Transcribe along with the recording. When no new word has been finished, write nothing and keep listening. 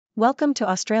Welcome to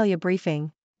Australia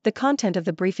Briefing. The content of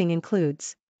the briefing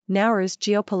includes Nauru's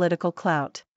geopolitical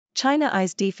clout. China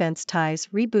eyes defense ties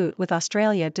reboot with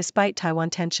Australia despite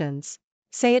Taiwan tensions.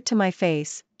 Say it to my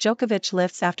face, Djokovic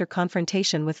lifts after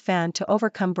confrontation with fan to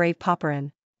overcome brave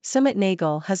Popyrin. Sumit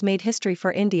Nagal has made history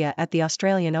for India at the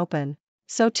Australian Open.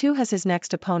 So too has his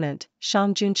next opponent,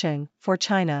 Zhang Junqing, for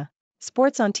China.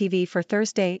 Sports on TV for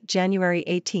Thursday, January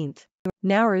 18.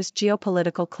 Nauru's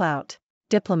geopolitical clout.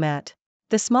 Diplomat.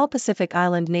 The small Pacific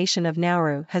island nation of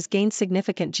Nauru has gained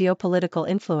significant geopolitical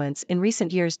influence in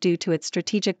recent years due to its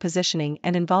strategic positioning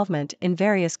and involvement in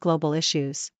various global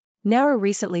issues. Nauru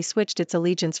recently switched its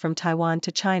allegiance from Taiwan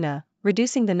to China,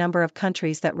 reducing the number of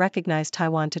countries that recognize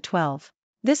Taiwan to 12.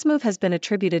 This move has been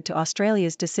attributed to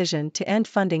Australia's decision to end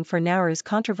funding for Nauru's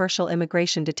controversial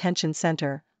immigration detention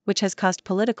centre, which has caused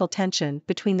political tension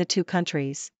between the two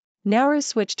countries. Nauru's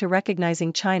switch to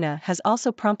recognizing China has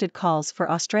also prompted calls for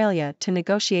Australia to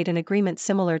negotiate an agreement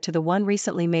similar to the one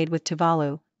recently made with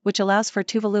Tuvalu, which allows for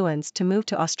Tuvaluans to move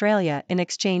to Australia in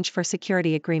exchange for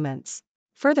security agreements.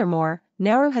 Furthermore,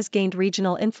 Nauru has gained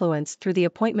regional influence through the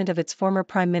appointment of its former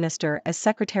Prime Minister as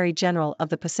Secretary-General of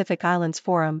the Pacific Islands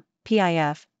Forum,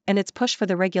 PIF, and its push for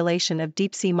the regulation of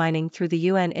deep-sea mining through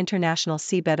the UN International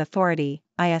Seabed Authority,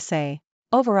 ISA.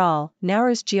 Overall,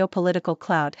 Nauru's geopolitical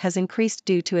clout has increased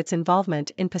due to its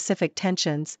involvement in Pacific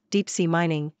tensions, deep-sea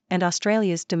mining, and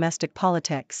Australia's domestic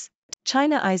politics.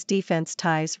 China eyes defense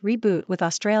ties reboot with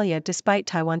Australia despite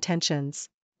Taiwan tensions.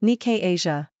 Nikkei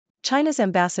Asia. China's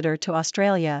ambassador to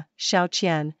Australia, Xiao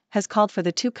Qian, has called for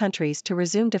the two countries to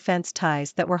resume defense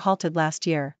ties that were halted last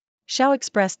year. Xiao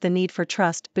expressed the need for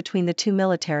trust between the two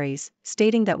militaries,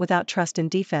 stating that without trust in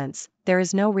defense, there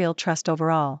is no real trust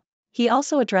overall. He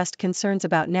also addressed concerns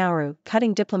about Nauru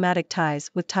cutting diplomatic ties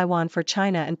with Taiwan for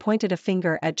China and pointed a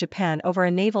finger at Japan over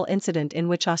a naval incident in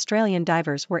which Australian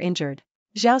divers were injured.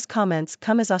 Xiao's comments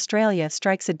come as Australia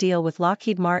strikes a deal with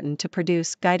Lockheed Martin to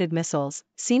produce guided missiles,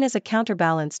 seen as a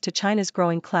counterbalance to China's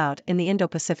growing clout in the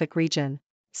Indo-Pacific region.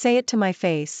 Say it to my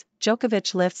face,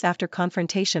 Djokovic lifts after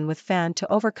confrontation with fan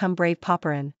to overcome brave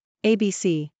Popyrin.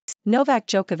 ABC. Novak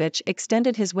Djokovic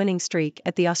extended his winning streak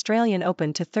at the Australian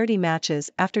Open to 30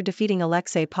 matches after defeating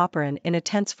Alexei Popyrin in a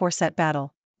tense four-set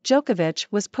battle. Djokovic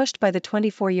was pushed by the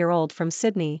 24-year-old from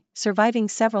Sydney, surviving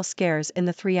several scares in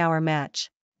the 3-hour match.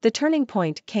 The turning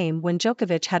point came when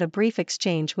Djokovic had a brief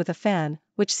exchange with a fan,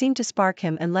 which seemed to spark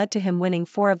him and led to him winning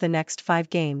 4 of the next 5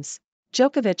 games.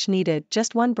 Djokovic needed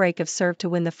just one break of serve to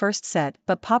win the first set,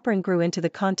 but Popyrin grew into the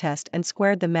contest and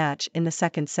squared the match in the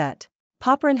second set.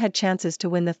 Popyrin had chances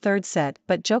to win the third set,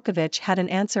 but Djokovic had an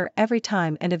answer every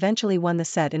time and eventually won the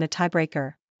set in a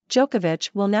tiebreaker.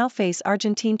 Djokovic will now face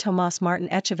Argentine Tomás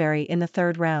Martín Echeverry in the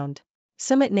third round.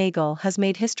 Sumit Nagal has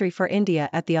made history for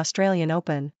India at the Australian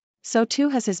Open. So too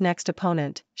has his next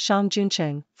opponent, Zhang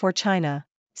Junqing, for China.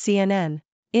 CNN.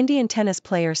 Indian tennis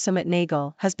player Sumit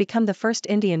Nagal has become the first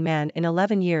Indian man in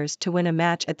 11 years to win a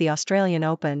match at the Australian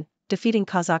Open, defeating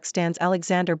Kazakhstan's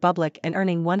Alexander Bublik and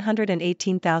earning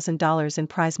 $118,000 in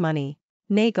prize money.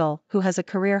 Nagal, who has a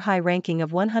career-high ranking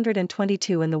of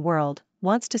 122 in the world,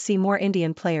 wants to see more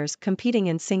Indian players competing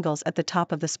in singles at the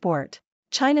top of the sport.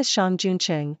 China's Zhang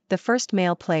Junqing, the first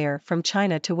male player from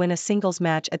China to win a singles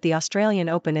match at the Australian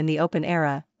Open in the Open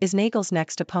era, is Nagal's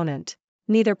next opponent.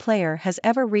 Neither player has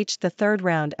ever reached the third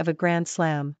round of a Grand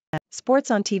Slam.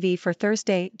 Sports on TV for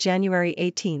Thursday, January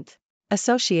 18.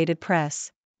 Associated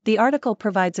Press. The article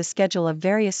provides a schedule of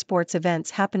various sports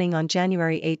events happening on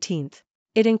January 18.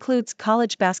 It includes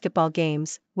college basketball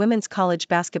games, women's college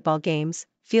basketball games,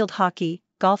 field hockey,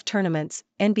 golf tournaments,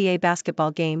 NBA basketball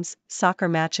games, soccer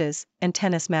matches, and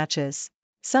tennis matches.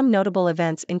 Some notable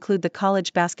events include the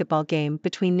college basketball game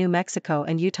between New Mexico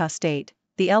and Utah State,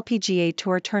 the LPGA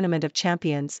Tour Tournament of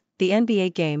Champions, the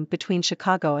NBA game between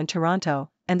Chicago and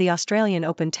Toronto, and the Australian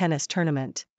Open tennis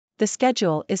tournament. The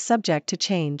schedule is subject to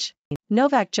change.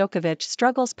 Novak Djokovic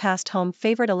struggles past home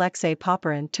favorite Alexei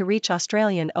Popyrin to reach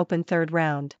Australian Open third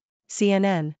round.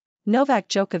 CNN. Novak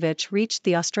Djokovic reached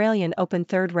the Australian Open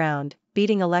third round,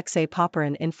 beating Alexei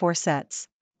Popyrin in 4 sets.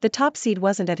 The top seed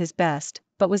wasn't at his best,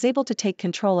 but was able to take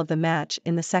control of the match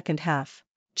in the second half.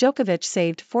 Djokovic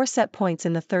saved 4 set points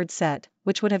in the third set,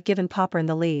 which would have given Popyrin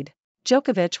the lead.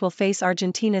 Djokovic will face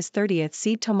Argentina's 30th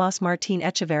seed Tomás Martín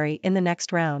Echeverry in the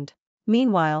next round.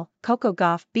 Meanwhile, Coco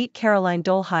Gauff beat Caroline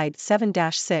Dolehide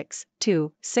 7-6,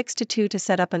 2, 6-2 to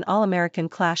set up an All-American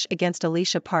clash against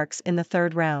Alicia Parks in the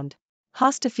third round.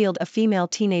 Haas to field a female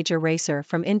teenager racer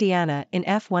from Indiana in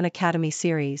F1 Academy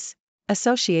Series.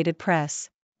 Associated Press.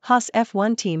 Haas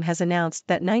F1 team has announced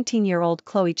that 19-year-old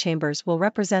Chloe Chambers will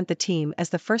represent the team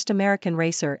as the first American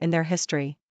racer in their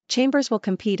history. Chambers will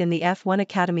compete in the F1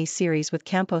 Academy Series with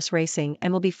Campos Racing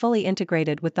and will be fully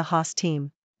integrated with the Haas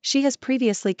team. She has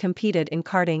previously competed in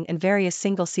karting and various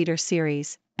single-seater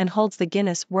series, and holds the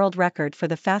Guinness World Record for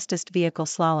the fastest vehicle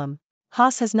slalom.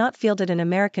 Haas has not fielded an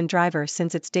American driver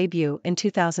since its debut in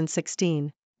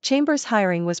 2016. Chambers'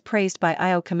 hiring was praised by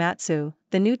Io Komatsu,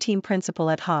 the new team principal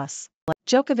at Haas.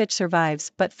 Djokovic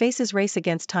survives but faces race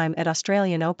against time at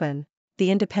Australian Open. The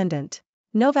Independent.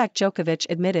 Novak Djokovic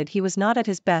admitted he was not at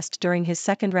his best during his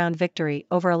second-round victory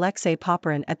over Alexei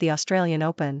Popyrin at the Australian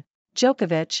Open.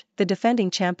 Djokovic, the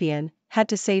defending champion, had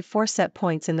to save 4 set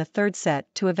points in the third set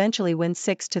to eventually win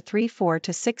 6-3,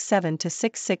 4-6, 7-6,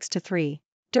 6-3.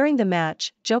 During the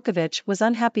match, Djokovic was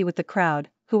unhappy with the crowd,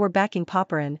 who were backing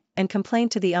Popyrin, and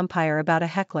complained to the umpire about a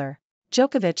heckler.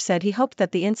 Djokovic said he hoped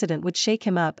that the incident would shake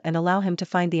him up and allow him to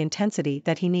find the intensity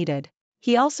that he needed.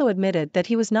 He also admitted that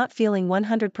he was not feeling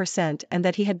 100% and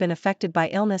that he had been affected by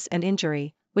illness and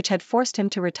injury, which had forced him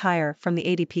to retire from the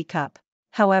ATP Cup.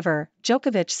 However,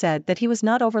 Djokovic said that he was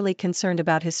not overly concerned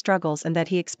about his struggles and that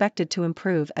he expected to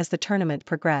improve as the tournament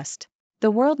progressed.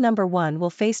 The world number 1 will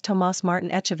face Tomás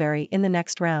Martin Etcheverry in the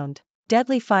next round.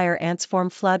 Deadly fire ants form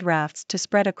flood rafts to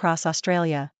spread across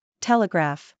Australia.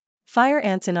 Telegraph. Fire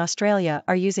ants in Australia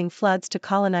are using floods to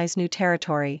colonize new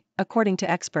territory, according to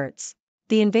experts.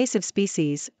 The invasive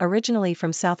species, originally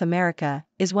from South America,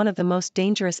 is one of the most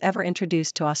dangerous ever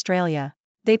introduced to Australia.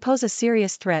 They pose a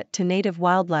serious threat to native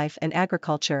wildlife and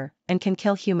agriculture, and can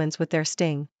kill humans with their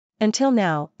sting. Until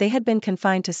now, they had been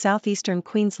confined to southeastern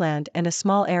Queensland and a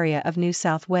small area of New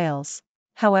South Wales.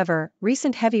 However,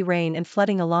 recent heavy rain and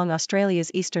flooding along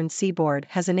Australia's eastern seaboard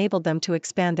has enabled them to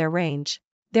expand their range.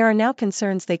 There are now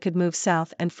concerns they could move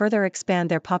south and further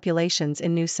expand their populations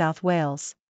in New South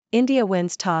Wales. India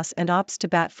wins toss and opts to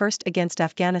bat first against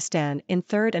Afghanistan in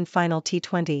third and final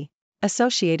T20.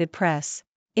 Associated Press.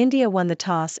 India won the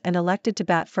toss and elected to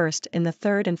bat first in the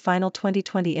third and final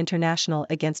 2020 international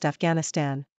against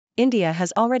Afghanistan. India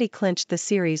has already clinched the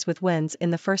series with wins in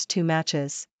the first 2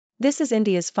 matches. This is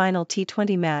India's final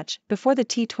T20 match before the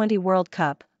T20 World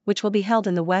Cup, which will be held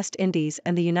in the West Indies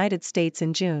and the United States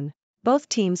in June. Both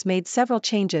teams made several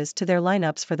changes to their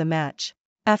lineups for the match.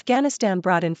 Afghanistan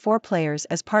brought in 4 players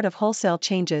as part of wholesale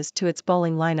changes to its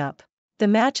bowling lineup. The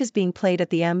match is being played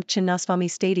at the M. Chinnaswamy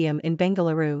Stadium in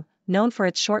Bengaluru, known for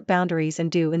its short boundaries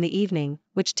and dew in the evening,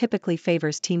 which typically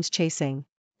favors teams chasing.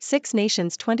 6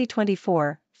 Nations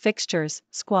 2024, fixtures,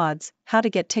 squads, how to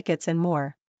get tickets and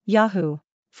more. Yahoo!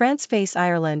 France face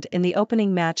Ireland in the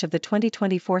opening match of the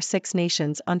 2024 Six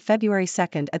Nations on February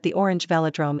 2 at the Orange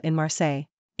Velodrome in Marseille.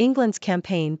 England's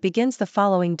campaign begins the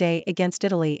following day against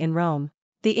Italy in Rome.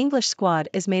 The English squad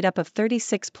is made up of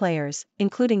 36 players,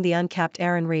 including the uncapped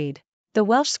Aaron Reid. The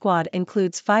Welsh squad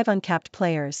includes 5 uncapped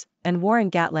players, and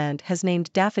Warren Gatland has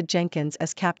named David Jenkins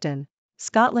as captain.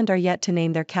 Scotland are yet to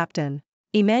name their captain.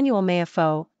 Emmanuel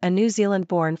Meafou, a New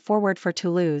Zealand-born forward for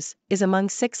Toulouse, is among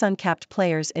 6 uncapped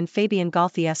players in Fabien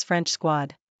Galthiès's French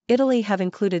squad. Italy have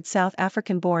included South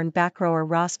African-born backrower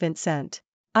Ross Vincent.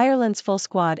 Ireland's full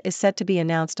squad is set to be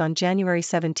announced on January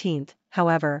 17,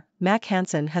 however, Mac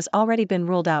Hansen has already been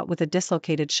ruled out with a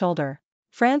dislocated shoulder.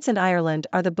 France and Ireland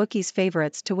are the bookies'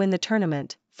 favourites to win the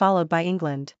tournament, followed by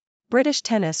England. British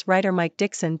tennis writer Mike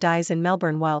Dixon dies in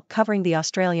Melbourne while covering the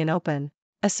Australian Open.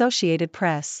 Associated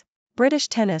Press. British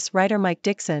tennis writer Mike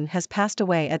Dixon has passed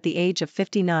away at the age of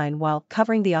 59 while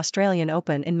covering the Australian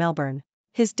Open in Melbourne.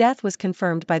 His death was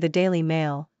confirmed by the Daily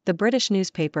Mail, the British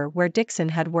newspaper where Dixon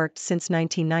had worked since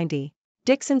 1990.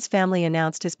 Dixon's family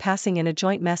announced his passing in a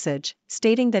joint message,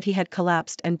 stating that he had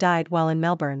collapsed and died while in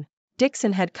Melbourne.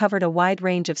 Dixon had covered a wide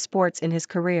range of sports in his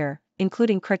career,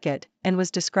 including cricket, and was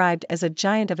described as a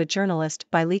giant of a journalist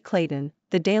by Lee Clayton,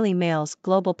 the Daily Mail's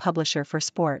global publisher for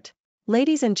sport.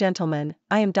 Ladies and gentlemen,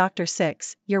 I am Dr.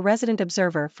 Six, your resident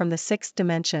observer from the 6th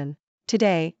dimension.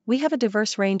 Today, we have a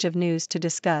diverse range of news to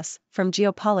discuss, from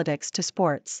geopolitics to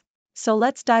sports. So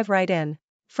let's dive right in.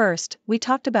 First, we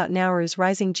talked about Nauru's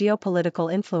rising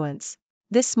geopolitical influence.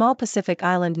 This small Pacific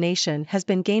island nation has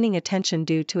been gaining attention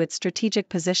due to its strategic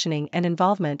positioning and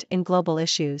involvement in global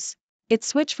issues. Its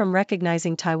switch from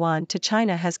recognizing Taiwan to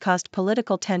China has caused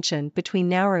political tension between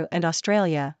Nauru and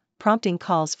Australia, prompting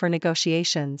calls for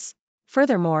negotiations.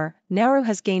 Furthermore, Nauru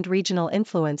has gained regional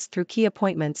influence through key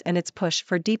appointments and its push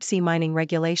for deep-sea mining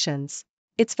regulations.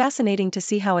 It's fascinating to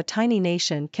see how a tiny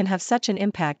nation can have such an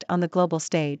impact on the global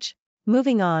stage.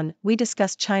 Moving on, we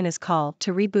discussed China's call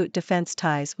to reboot defense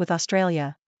ties with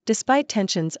Australia. Despite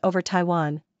tensions over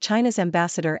Taiwan, China's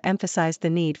ambassador emphasized the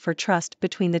need for trust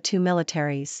between the two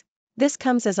militaries. This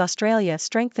comes as Australia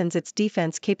strengthens its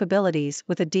defense capabilities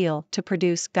with a deal to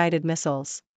produce guided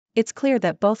missiles. It's clear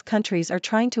that both countries are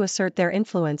trying to assert their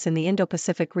influence in the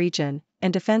Indo-Pacific region,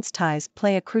 and defense ties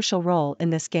play a crucial role in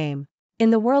this game. In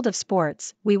the world of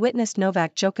sports, we witnessed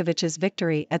Novak Djokovic's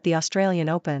victory at the Australian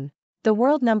Open. The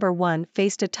world number one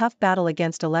faced a tough battle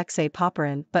against Alexei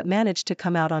Popyrin but managed to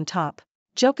come out on top.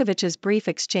 Djokovic's brief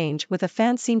exchange with a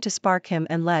fan seemed to spark him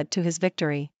and led to his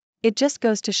victory. It just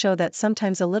goes to show that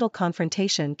sometimes a little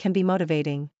confrontation can be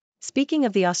motivating. Speaking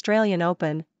of the Australian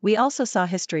Open, we also saw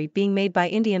history being made by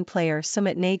Indian player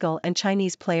Sumit Nagal and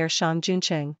Chinese player Shang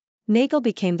Juncheng. Nagal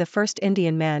became the first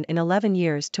Indian man in 11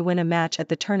 years to win a match at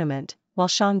the tournament, while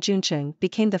Shang Juncheng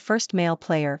became the first male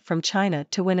player from China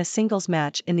to win a singles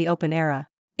match in the Open era.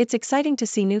 It's exciting to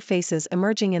see new faces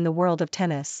emerging in the world of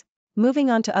tennis. Moving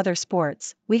on to other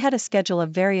sports, we had a schedule of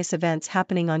various events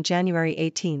happening on January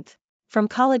 18th. From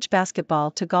college basketball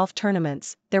to golf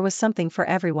tournaments, there was something for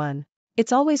everyone.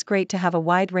 It's always great to have a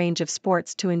wide range of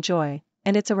sports to enjoy,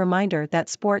 and it's a reminder that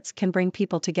sports can bring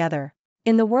people together.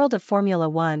 In the world of Formula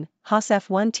One, Haas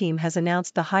F1 team has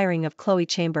announced the hiring of Chloe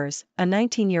Chambers, a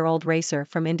 19-year-old racer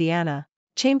from Indiana.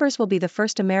 Chambers will be the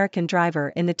first American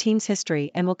driver in the team's history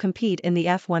and will compete in the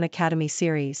F1 Academy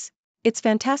Series. It's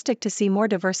fantastic to see more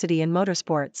diversity in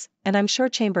motorsports, and I'm sure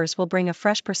Chambers will bring a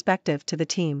fresh perspective to the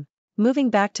team. Moving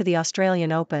back to the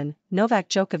Australian Open, Novak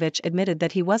Djokovic admitted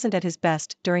that he wasn't at his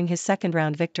best during his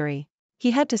second-round victory.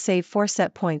 He had to save 4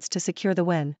 set points to secure the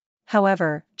win.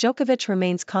 However, Djokovic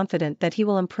remains confident that he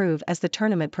will improve as the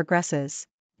tournament progresses.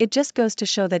 It just goes to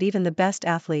show that even the best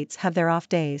athletes have their off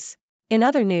days. In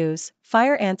other news,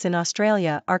 fire ants in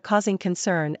Australia are causing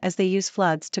concern as they use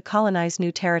floods to colonize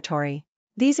new territory.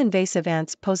 These invasive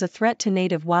ants pose a threat to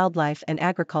native wildlife and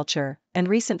agriculture, and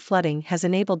recent flooding has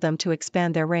enabled them to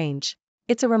expand their range.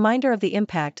 It's a reminder of the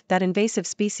impact that invasive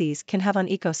species can have on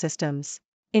ecosystems.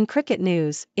 In cricket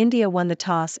news, India won the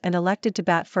toss and elected to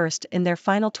bat first in their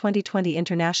final 2020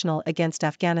 international against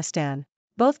Afghanistan.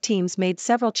 Both teams made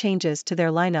several changes to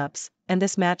their lineups, and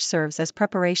this match serves as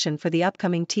preparation for the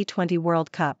upcoming T20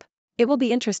 World Cup. It will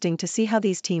be interesting to see how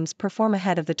these teams perform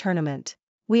ahead of the tournament.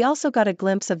 We also got a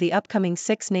glimpse of the upcoming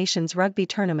Six Nations rugby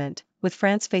tournament, with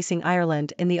France facing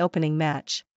Ireland in the opening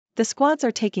match. The squads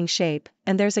are taking shape,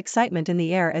 and there's excitement in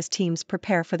the air as teams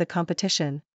prepare for the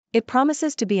competition. It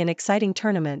promises to be an exciting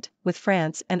tournament, with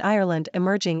France and Ireland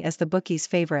emerging as the bookies'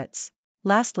 favourites.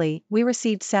 Lastly, we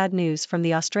received sad news from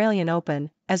the Australian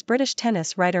Open, as British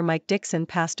tennis writer Mike Dixon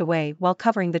passed away while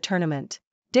covering the tournament.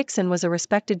 Dixon was a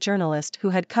respected journalist who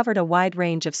had covered a wide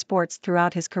range of sports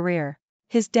throughout his career.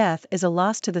 His death is a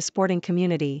loss to the sporting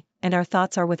community, and our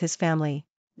thoughts are with his family.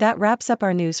 That wraps up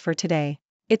our news for today.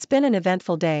 It's been an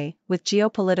eventful day, with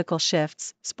geopolitical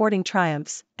shifts, sporting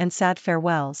triumphs, and sad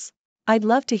farewells. I'd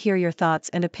love to hear your thoughts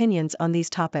and opinions on these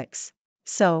topics.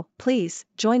 So, please,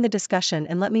 join the discussion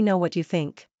and let me know what you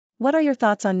think. What are your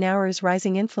thoughts on Nauru's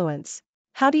rising influence?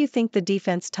 How do you think the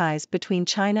defense ties between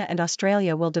China and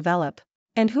Australia will develop?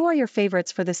 And who are your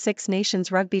favorites for the Six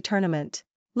Nations rugby tournament?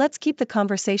 Let's keep the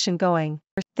conversation going.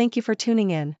 Thank you for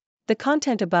tuning in. The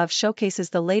content above showcases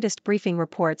the latest briefing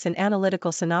reports and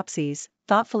analytical synopses,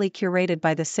 thoughtfully curated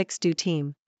by the 6Do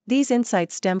team. These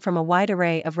insights stem from a wide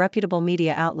array of reputable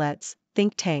media outlets,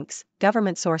 think tanks,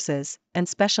 government sources, and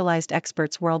specialized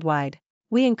experts worldwide.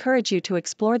 We encourage you to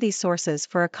explore these sources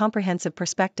for a comprehensive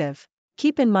perspective.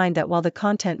 Keep in mind that while the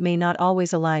content may not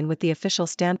always align with the official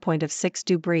standpoint of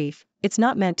 6Do Brief, it's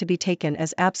not meant to be taken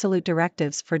as absolute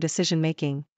directives for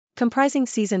decision-making. Comprising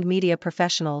seasoned media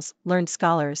professionals, learned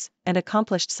scholars, and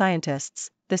accomplished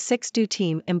scientists, the 6Do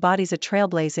team embodies a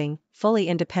trailblazing, fully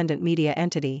independent media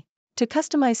entity. To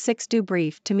customize 6Do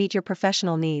Brief to meet your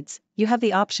professional needs, you have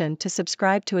the option to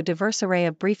subscribe to a diverse array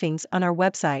of briefings on our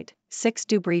website,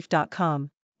 6dobrief.com.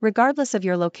 Regardless of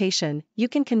your location, you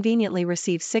can conveniently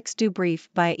receive 6Do Brief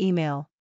via email.